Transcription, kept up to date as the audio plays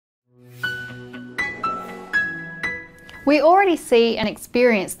We already see and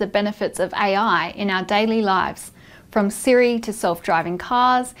experience the benefits of AI in our daily lives, from Siri to self-driving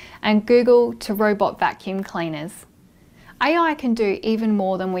cars and Google to robot vacuum cleaners. AI can do even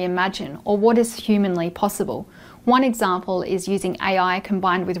more than we imagine or what is humanly possible. One example is using AI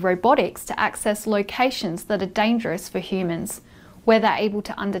combined with robotics to access locations that are dangerous for humans, where they're able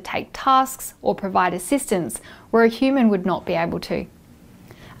to undertake tasks or provide assistance where a human would not be able to.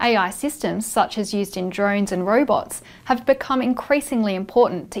 AI systems, such as used in drones and robots, have become increasingly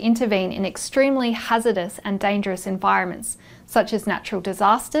important to intervene in extremely hazardous and dangerous environments, such as natural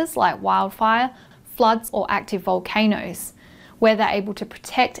disasters like wildfire, floods or active volcanoes, where they're able to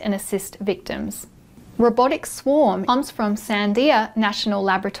protect and assist victims. Robotic Swarm comes from Sandia National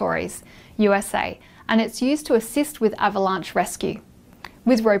Laboratories, USA, and it's used to assist with avalanche rescue.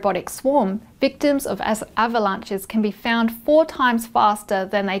 With Robotic Swarm, victims of avalanches can be found 4 times faster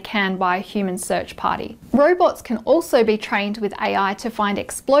than they can by a human search party. Robots can also be trained with AI to find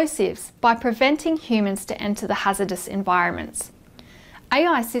explosives by preventing humans to enter the hazardous environments.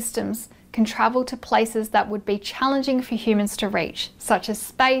 AI systems can travel to places that would be challenging for humans to reach, such as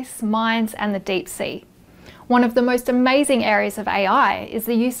space, mines, and the deep sea. One of the most amazing areas of AI is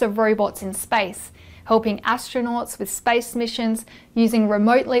the use of robots in space, helping astronauts with space missions using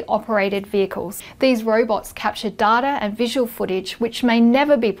remotely operated vehicles. These robots capture data and visual footage which may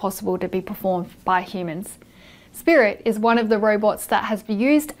never be possible to be performed by humans. Spirit is one of the robots that has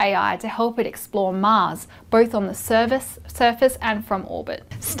used AI to help it explore Mars, both on the surface and from orbit.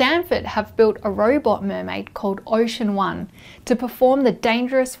 Stanford have built a robot mermaid called Ocean One to perform the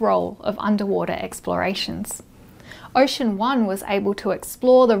dangerous role of underwater explorations. Ocean One was able to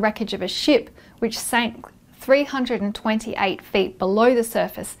explore the wreckage of a ship which sank 328 feet below the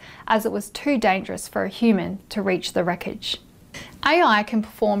surface as it was too dangerous for a human to reach the wreckage. AI can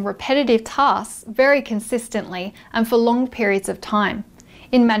perform repetitive tasks very consistently and for long periods of time.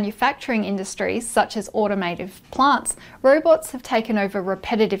 In manufacturing industries such as automated plants, robots have taken over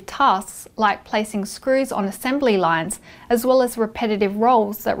repetitive tasks like placing screws on assembly lines, as well as repetitive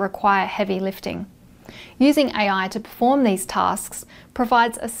roles that require heavy lifting. Using AI to perform these tasks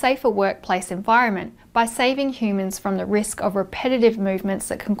provides a safer workplace environment by saving humans from the risk of repetitive movements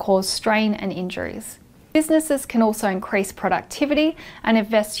that can cause strain and injuries. Businesses can also increase productivity and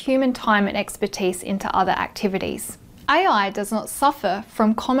invest human time and expertise into other activities. AI does not suffer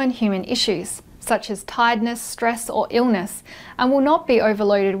from common human issues, such as tiredness, stress, or illness, and will not be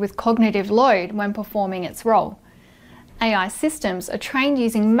overloaded with cognitive load when performing its role. AI systems are trained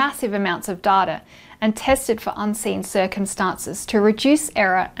using massive amounts of data and tested for unseen circumstances to reduce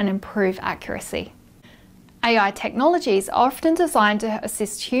error and improve accuracy. AI technologies are often designed to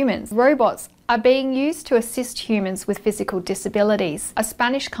assist humans. Robots are being used to assist humans with physical disabilities. A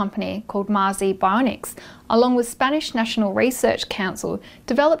Spanish company called Marzi Bionics, along with Spanish National Research Council,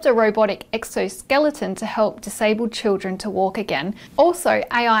 developed a robotic exoskeleton to help disabled children to walk again. Also,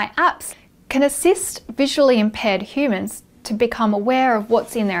 AI apps can assist visually impaired humans to become aware of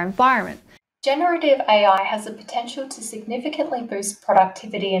what's in their environment. Generative AI has the potential to significantly boost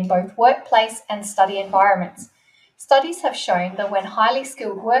productivity in both workplace and study environments. Studies have shown that when highly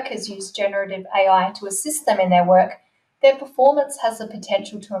skilled workers use generative AI to assist them in their work, their performance has the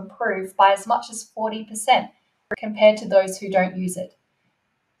potential to improve by as much as 40% compared to those who don't use it.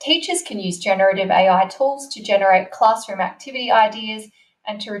 Teachers can use generative AI tools to generate classroom activity ideas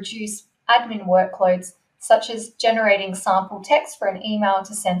and to reduce admin workloads, such as generating sample text for an email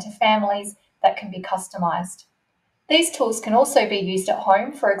to send to families that can be customized. These tools can also be used at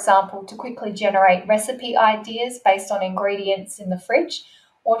home, for example, to quickly generate recipe ideas based on ingredients in the fridge,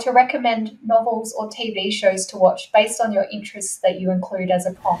 or to recommend novels or TV shows to watch based on your interests that you include as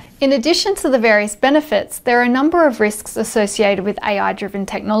a prompt. In addition to the various benefits, there are a number of risks associated with AI-driven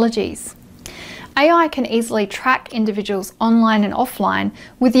technologies. AI can easily track individuals online and offline.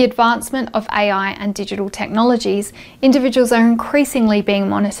 With the advancement of AI and digital technologies, individuals are increasingly being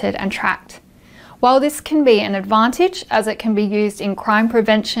monitored and tracked. While this can be an advantage, as it can be used in crime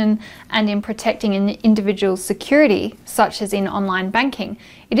prevention and in protecting an individual's security, such as in online banking,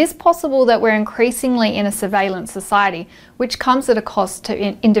 it is possible that we're increasingly in a surveillance society, which comes at a cost to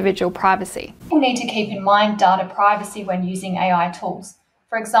individual privacy. People need to keep in mind data privacy when using AI tools.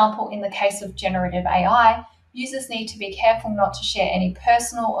 For example, in the case of generative AI, users need to be careful not to share any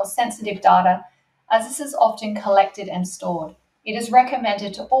personal or sensitive data, as this is often collected and stored. It is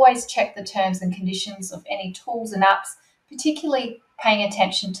recommended to always check the terms and conditions of any tools and apps, particularly paying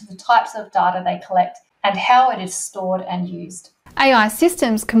attention to the types of data they collect and how it is stored and used. AI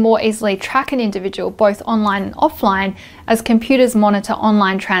systems can more easily track an individual both online and offline, as computers monitor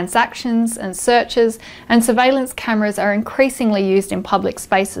online transactions and searches, and surveillance cameras are increasingly used in public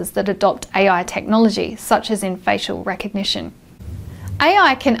spaces that adopt AI technology, such as in facial recognition.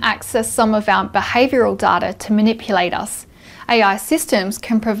 AI can access some of our behavioural data to manipulate us. AI systems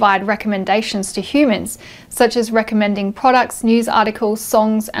can provide recommendations to humans, such as recommending products, news articles,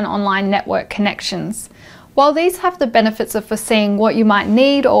 songs, and online network connections. While these have the benefits of foreseeing what you might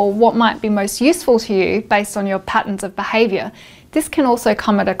need or what might be most useful to you based on your patterns of behaviour, this can also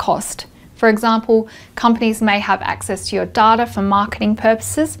come at a cost. For example, companies may have access to your data for marketing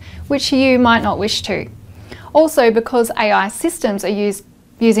purposes, which you might not wish to. Also, because AI systems are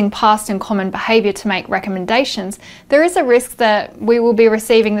using past and common behaviour to make recommendations, there is a risk that we will be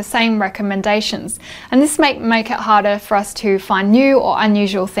receiving the same recommendations, and this may make it harder for us to find new or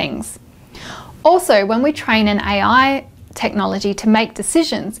unusual things. Also, when we train an AI technology to make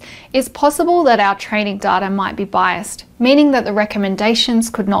decisions, it's possible that our training data might be biased, meaning that the recommendations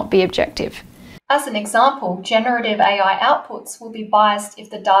could not be objective. As an example, generative AI outputs will be biased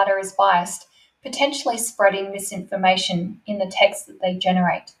if the data is biased, potentially spreading misinformation in the text that they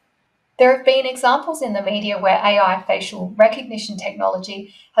generate. There have been examples in the media where AI facial recognition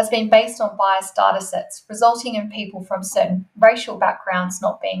technology has been based on biased datasets, resulting in people from certain racial backgrounds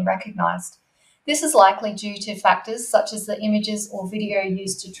not being recognised. This is likely due to factors such as the images or video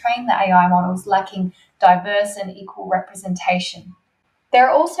used to train the AI models lacking diverse and equal representation. There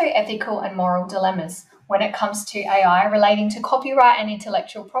are also ethical and moral dilemmas when it comes to AI relating to copyright and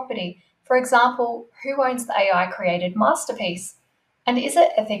intellectual property. For example, who owns the AI-created masterpiece? And is it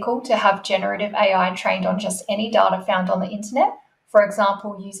ethical to have generative AI trained on just any data found on the internet? For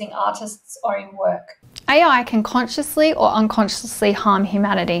example, using artists' own work. AI can consciously or unconsciously harm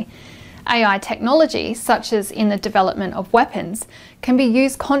humanity. AI technology, such as in the development of weapons, can be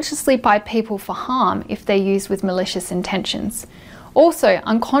used consciously by people for harm if they're used with malicious intentions. Also,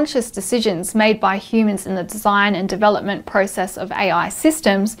 unconscious decisions made by humans in the design and development process of AI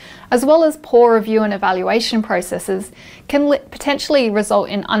systems, as well as poor review and evaluation processes, can potentially result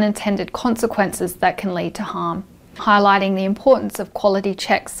in unintended consequences that can lead to harm, highlighting the importance of quality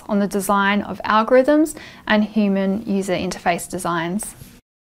checks on the design of algorithms and human user interface designs.